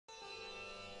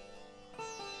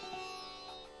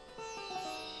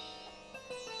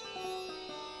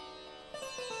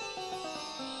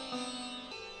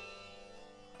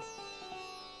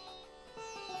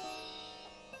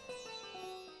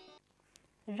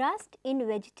Rust in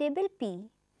vegetable pea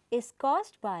is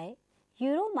caused by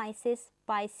Euromyces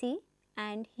piscis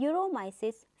and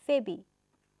Euromyces fabi.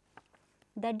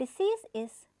 The disease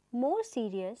is more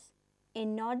serious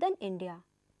in northern India,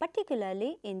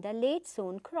 particularly in the late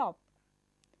sown crop.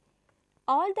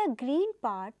 All the green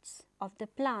parts of the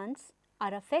plants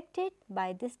are affected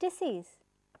by this disease.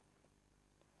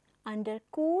 Under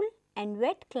cool and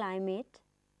wet climate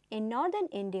in northern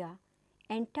India,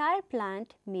 entire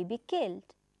plant may be killed.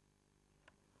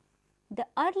 The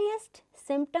earliest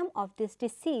symptom of this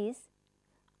disease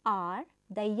are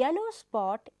the yellow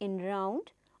spot in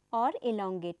round or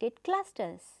elongated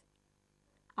clusters.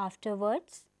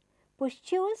 Afterwards,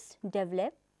 pustules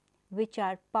develop which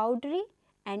are powdery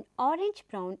and orange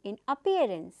brown in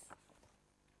appearance.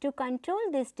 To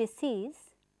control this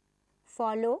disease,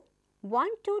 follow 1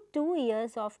 to 2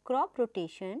 years of crop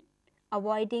rotation,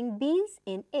 avoiding beans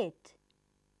in it.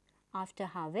 After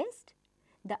harvest,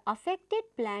 the affected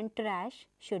plant trash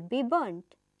should be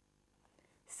burnt.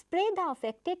 Spray the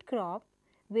affected crop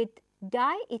with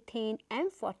diethane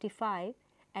M45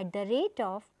 at the rate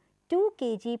of 2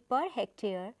 kg per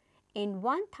hectare in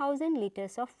 1000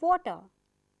 liters of water.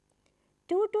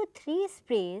 2 to 3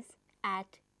 sprays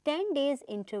at 10 days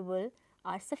interval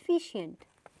are sufficient.